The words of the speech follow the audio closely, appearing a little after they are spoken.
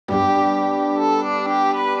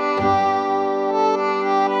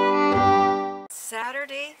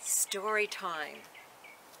story time.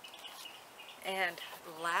 And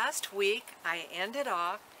last week I ended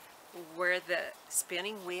off where the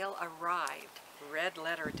spinning wheel arrived, Red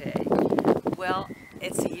Letter Day. Well,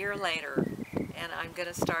 it's a year later and I'm going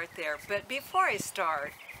to start there. But before I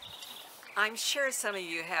start, I'm sure some of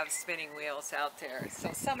you have spinning wheels out there,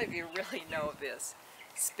 so some of you really know this.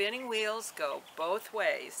 Spinning wheels go both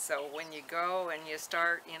ways, so when you go and you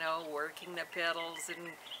start, working the pedals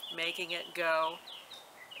and making it go,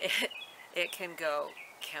 it can go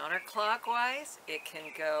counterclockwise, it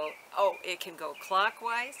can go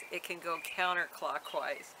clockwise, it can go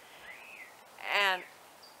counterclockwise. And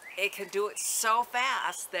it can do it so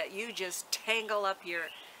fast that you just tangle up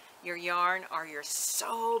your yarn, or you're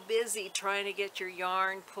so busy trying to get your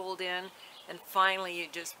yarn pulled in, and finally you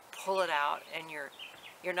just pull it out and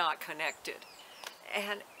you're not connected.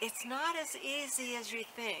 And it's not as easy as you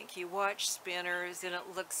think. You watch spinners and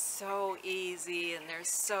it looks so easy and they're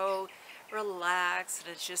so relaxed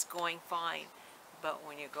and it's just going fine. But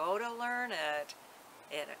when you go to learn it,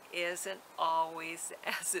 it isn't always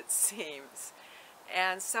as it seems.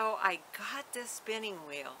 And so I got this spinning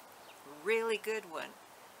wheel, really good one.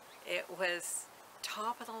 It was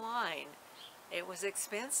top of the line. It was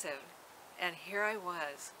expensive. And here I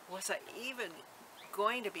was I even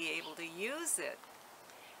going to be able to use it?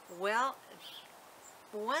 Well,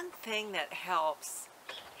 one thing that helps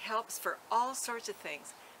for all sorts of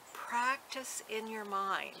things, practice in your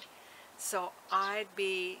mind. So I'd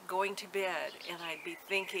be going to bed and I'd be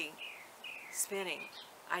thinking, spinning,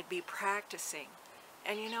 I'd be practicing.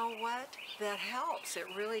 And you know what? That helps, it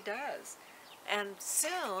really does. And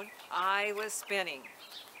soon I was spinning.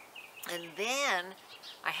 And then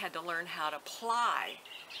I had to learn how to ply,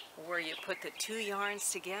 where you put the two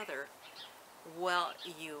yarns together. Well,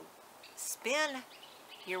 you spin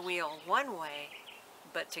your wheel one way,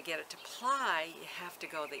 but to get it to ply, you have to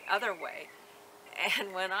go the other way.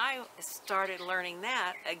 And when I started learning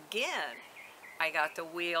that, again, I got the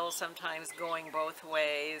wheel sometimes going both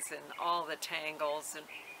ways and all the tangles.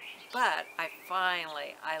 But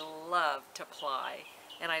I love to ply,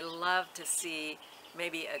 and I love to see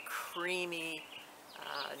maybe a creamy,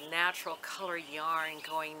 natural color yarn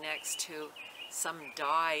going next to some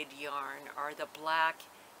dyed yarn, or the black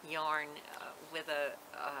yarn with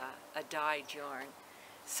a dyed yarn.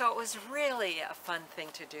 So it was really a fun thing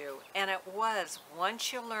to do, and it was,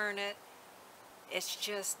 once you learn it, it's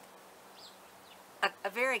just a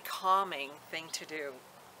very calming thing to do.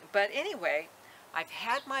 But anyway, I've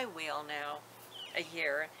had my wheel now a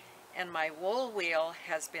year, and my wool wheel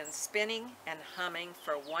has been spinning and humming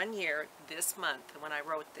for 1 year this month when I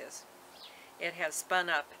wrote this. It has spun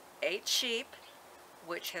up 8 sheep,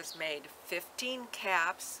 which has made 15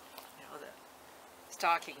 caps, the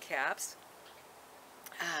stocking caps,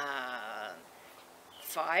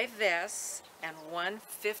 5 vests, and one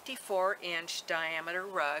 54-inch diameter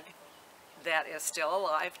rug that is still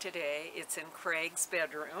alive today. It's in Craig's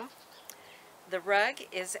bedroom. The rug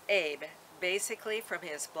is Abe, basically from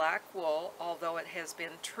his black wool, although it has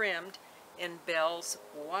been trimmed in Belle's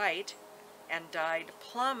white and dyed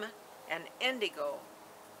plum and indigo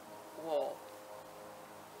wool.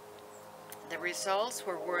 The results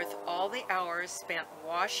were worth all the hours spent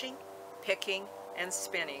washing, picking, and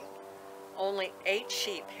spinning. Only 8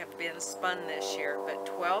 sheep have been spun this year, but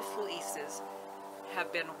 12 fleeces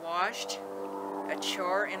have been washed, a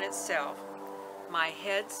chore in itself. My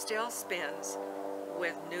head still spins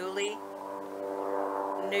with new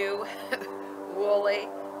woolly,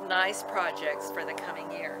 nice projects for the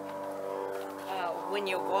coming year. When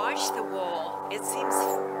you wash the wool, it seems,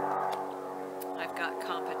 I've got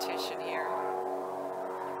competition here.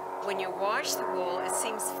 When you wash the wool, it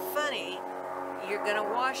seems funny you're going to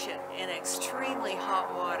wash it in extremely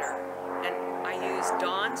hot water. And I use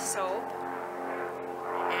Dawn soap,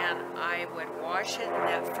 and I would wash it, and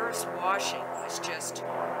that first washing was just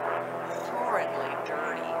horridly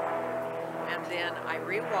dirty. And then I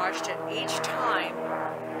re-washed it. Each time,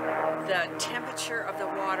 the temperature of the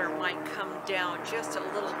water might come down just a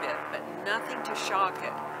little bit, but nothing to shock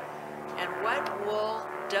it. And what wool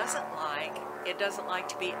doesn't like, it doesn't like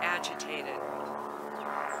to be agitated.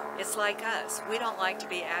 It's like us. We don't like to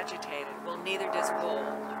be agitated. Well, neither does wool.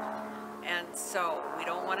 And so we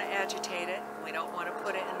don't want to agitate it. We don't want to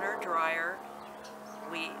put it in our dryer.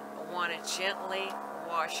 We want to gently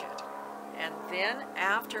wash it. And then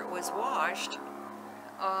after it was washed,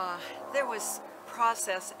 there was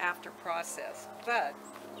process after process. But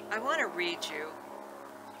I want to read you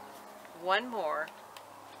one more,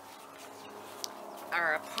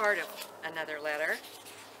 or a part of another letter.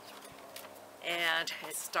 And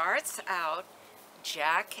it starts out,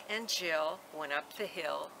 Jack and Jill went up the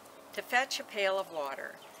hill to fetch a pail of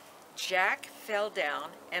water. Jack fell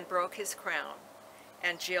down and broke his crown,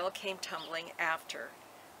 and Jill came tumbling after.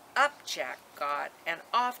 Up Jack got, and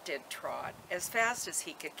off did trot, as fast as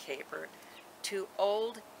he could caper, to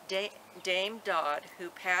old Dame Dodd, who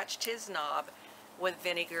patched his knob with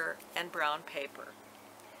vinegar and brown paper.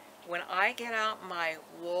 When I get out my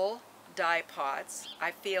wool dye pots,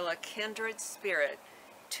 I feel a kindred spirit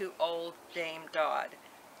to old Dame Dodd.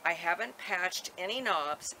 I haven't patched any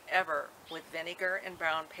knobs ever with vinegar and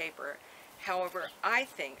brown paper. However, I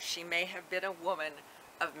think she may have been a woman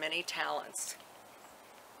of many talents,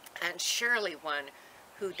 and surely one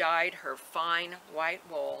who dyed her fine white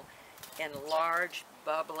wool in large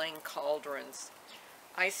bubbling cauldrons.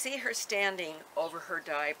 I see her standing over her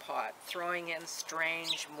dye pot, throwing in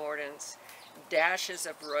strange mordants, dashes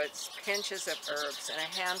of roots, pinches of herbs, and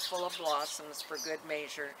a handful of blossoms for good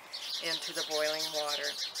measure into the boiling water.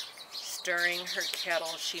 Stirring her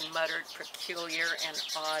kettle, she muttered peculiar and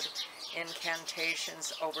odd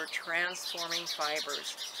incantations over transforming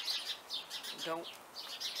fibers. The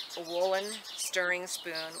woolen stirring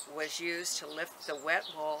spoon was used to lift the wet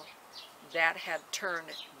wool that had turned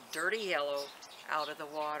dirty yellow out of the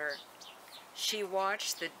water. She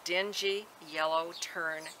watched the dingy yellow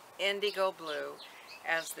turn indigo blue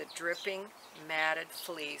as the dripping, matted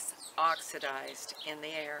fleece oxidized in the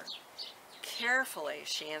air. Carefully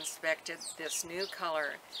she inspected this new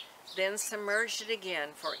color, then submerged it again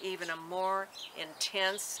for even a more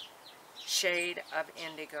intense shade of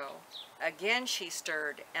indigo. Again she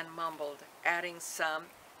stirred and mumbled, adding some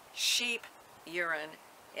sheep urine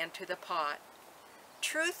into the pot.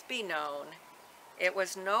 Truth be known, it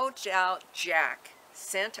was no doubt Jack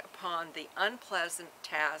sent upon the unpleasant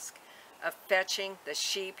task of fetching the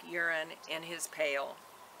sheep urine in his pail.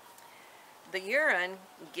 The urine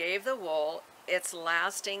gave the wool its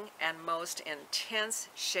lasting and most intense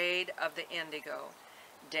shade of the indigo.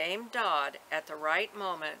 Dame Dodd, at the right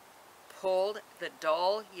moment, pulled the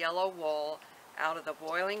dull yellow wool out of the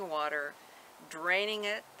boiling water, draining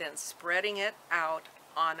it, then spreading it out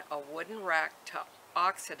on a wooden rack to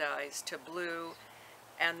oxidize to blue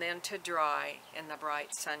and then to dry in the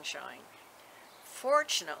bright sunshine.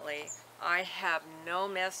 Fortunately, I have no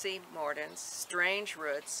messy mordants, strange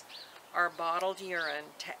roots, or bottled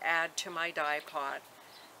urine to add to my dye pot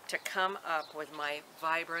to come up with my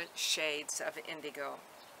vibrant shades of indigo.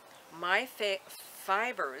 My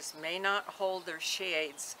fibers may not hold their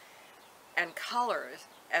shades and colors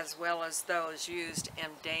as well as those used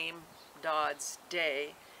in Dame Dodd's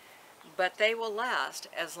day, but they will last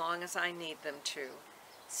as long as I need them to.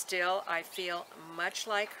 Still, I feel much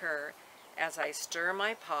like her as I stir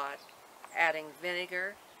my pot, adding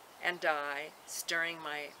vinegar and dye, stirring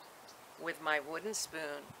with my wooden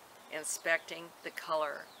spoon, inspecting the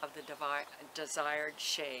color of the desired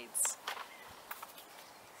shades.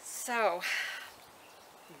 So,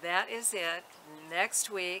 that is it. Next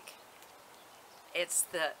week, it's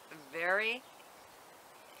the very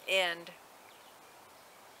end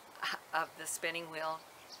of the spinning wheel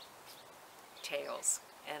tales,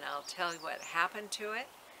 and I'll tell you what happened to it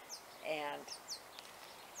and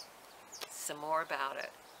some more about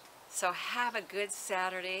it. So have a good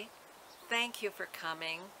Saturday. Thank you for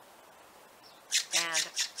coming, and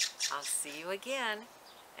I'll see you again.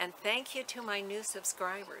 And thank you to my new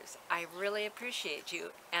subscribers. I really appreciate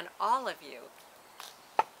you, and all of you.